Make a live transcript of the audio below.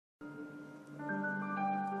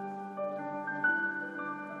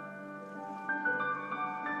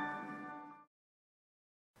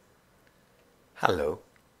Hello.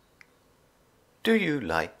 Do you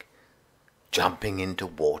like jumping into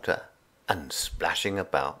water and splashing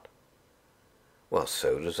about? Well,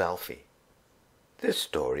 so does Alfie. This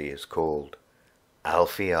story is called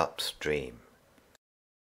Alfie Upstream.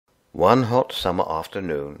 One hot summer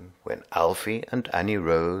afternoon, when Alfie and Annie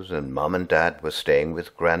Rose and Mum and Dad were staying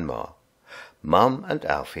with Grandma, Mum and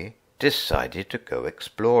Alfie decided to go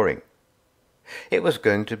exploring. It was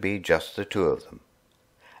going to be just the two of them.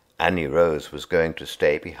 Annie Rose was going to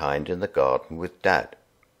stay behind in the garden with Dad.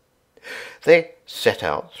 They set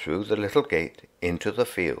out through the little gate into the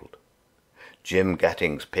field. Jim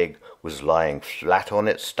Gatting's pig was lying flat on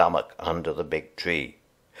its stomach under the big tree.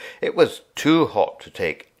 It was too hot to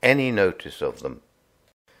take any notice of them.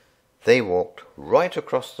 They walked right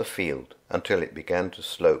across the field until it began to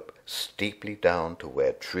slope steeply down to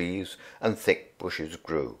where trees and thick bushes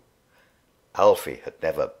grew. Alfie had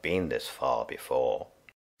never been this far before.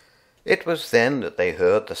 It was then that they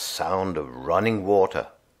heard the sound of running water.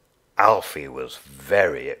 Alfie was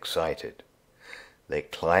very excited. They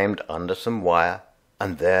climbed under some wire,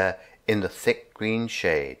 and there, in the thick green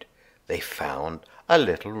shade, they found a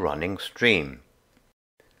little running stream.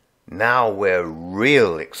 "Now we're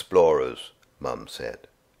real explorers," Mum said.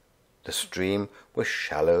 The stream was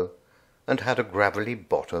shallow and had a gravelly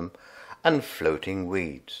bottom and floating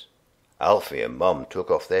weeds. Alfie and Mum took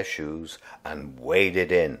off their shoes and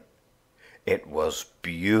waded in. It was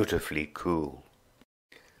beautifully cool.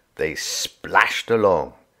 They splashed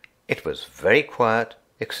along. It was very quiet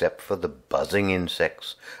except for the buzzing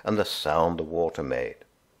insects and the sound the water made.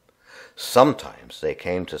 Sometimes they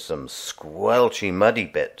came to some squelchy muddy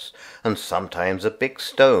bits, and sometimes a big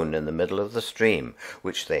stone in the middle of the stream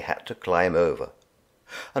which they had to climb over.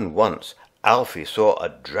 And once Alfie saw a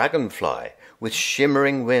dragonfly with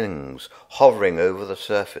shimmering wings hovering over the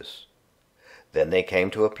surface. Then they came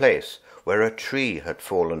to a place where a tree had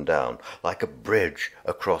fallen down like a bridge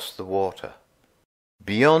across the water.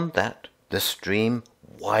 Beyond that, the stream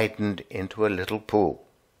widened into a little pool.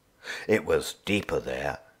 It was deeper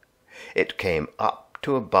there. It came up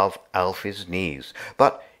to above Alfie's knees,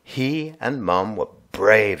 but he and Mum were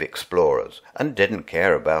brave explorers and didn't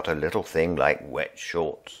care about a little thing like wet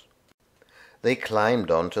shorts. They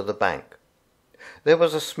climbed onto the bank. There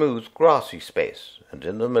was a smooth grassy space, and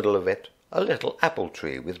in the middle of it a little apple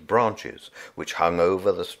tree with branches which hung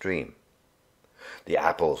over the stream. The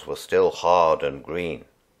apples were still hard and green.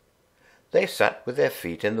 They sat with their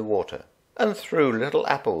feet in the water and threw little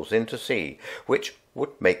apples into sea, which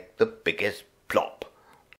would make the biggest plop.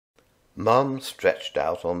 Mum stretched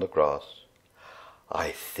out on the grass.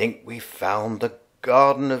 "I think we found the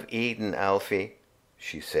Garden of Eden, Alfie,"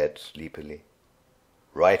 she said sleepily.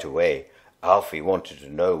 Right away, Alfie wanted to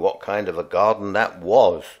know what kind of a garden that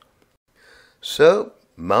was. So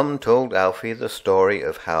Mum told Alfie the story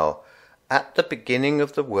of how, at the beginning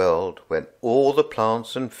of the world, when all the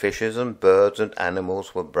plants and fishes and birds and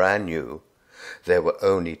animals were brand new, there were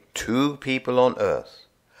only two people on earth,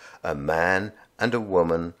 a man and a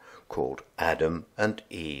woman called Adam and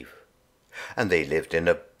Eve. And they lived in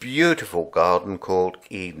a beautiful garden called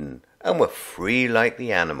Eden and were free like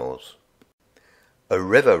the animals. A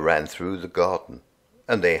river ran through the garden,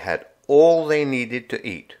 and they had all they needed to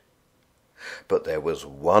eat. But there was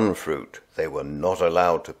one fruit they were not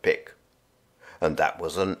allowed to pick, and that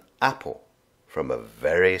was an apple from a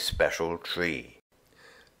very special tree.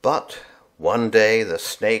 But one day the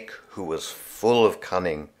snake, who was full of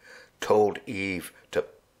cunning, told Eve to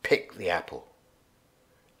pick the apple.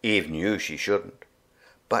 Eve knew she shouldn't,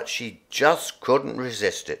 but she just couldn't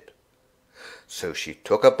resist it. So she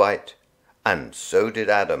took a bite, and so did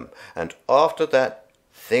Adam, and after that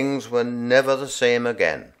things were never the same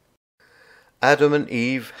again. Adam and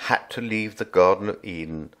Eve had to leave the Garden of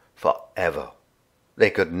Eden forever.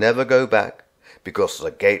 They could never go back, because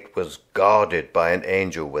the gate was guarded by an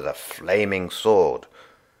angel with a flaming sword,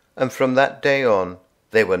 and from that day on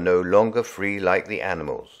they were no longer free like the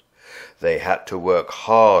animals. They had to work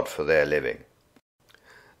hard for their living.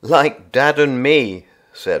 "Like Dad and me,"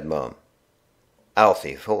 said Mum.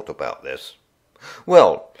 Alfie thought about this.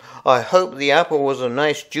 "Well, I hope the apple was a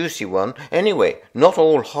nice juicy one, anyway, not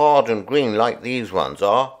all hard and green like these ones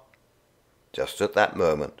are." Just at that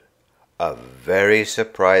moment, a very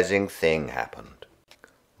surprising thing happened.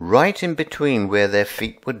 Right in between where their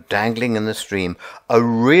feet were dangling in the stream, a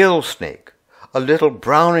real snake, a little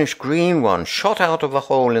brownish green one, shot out of a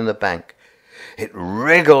hole in the bank. It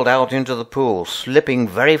wriggled out into the pool, slipping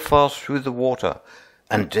very fast through the water,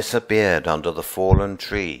 and disappeared under the fallen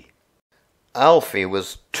tree. Alfie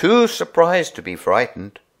was too surprised to be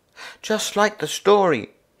frightened. "Just like the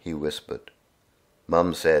story," he whispered.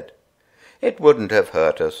 Mum said, It wouldn't have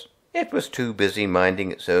hurt us. It was too busy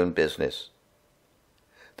minding its own business.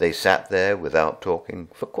 They sat there without talking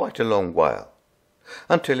for quite a long while,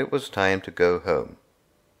 until it was time to go home,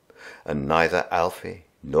 and neither Alfie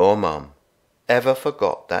nor Mum ever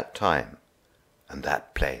forgot that time and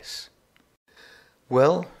that place.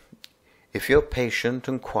 Well, if you're patient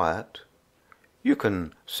and quiet, you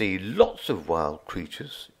can see lots of wild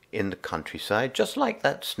creatures in the countryside, just like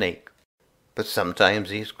that snake. But sometimes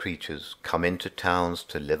these creatures come into towns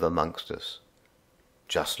to live amongst us,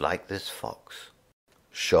 just like this fox.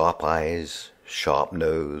 Sharp eyes, sharp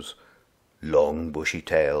nose, long bushy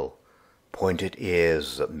tail, pointed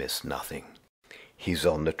ears that miss nothing. He's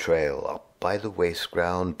on the trail, up by the waste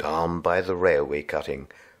ground, down by the railway cutting,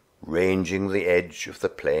 ranging the edge of the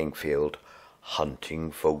playing field,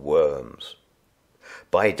 hunting for worms.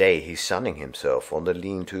 By day he's sunning himself on the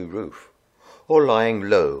lean-to roof, or lying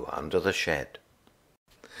low under the shed.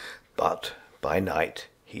 But by night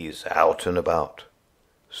he's out and about,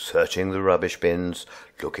 searching the rubbish bins,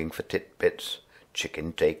 looking for titbits,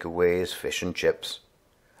 chicken takeaways, fish and chips,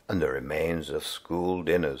 and the remains of school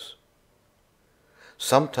dinners.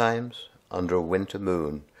 Sometimes, under a winter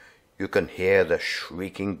moon, you can hear the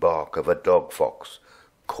shrieking bark of a dog fox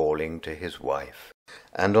calling to his wife.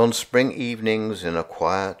 And on spring evenings in a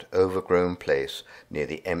quiet, overgrown place near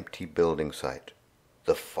the empty building site,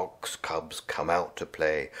 the fox cubs come out to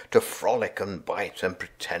play, to frolic and bite and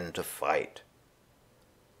pretend to fight.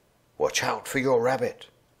 Watch out for your rabbit.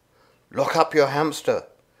 Lock up your hamster.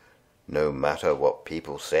 No matter what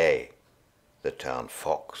people say, the town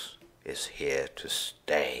fox is here to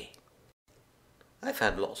stay. I've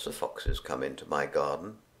had lots of foxes come into my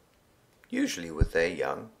garden, usually with their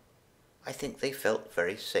young. I think they felt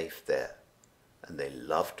very safe there, and they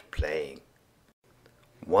loved playing.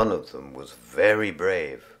 One of them was very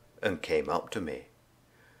brave and came up to me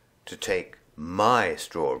to take my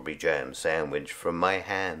strawberry jam sandwich from my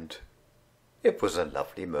hand. It was a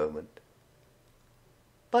lovely moment.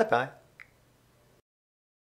 Bye-bye.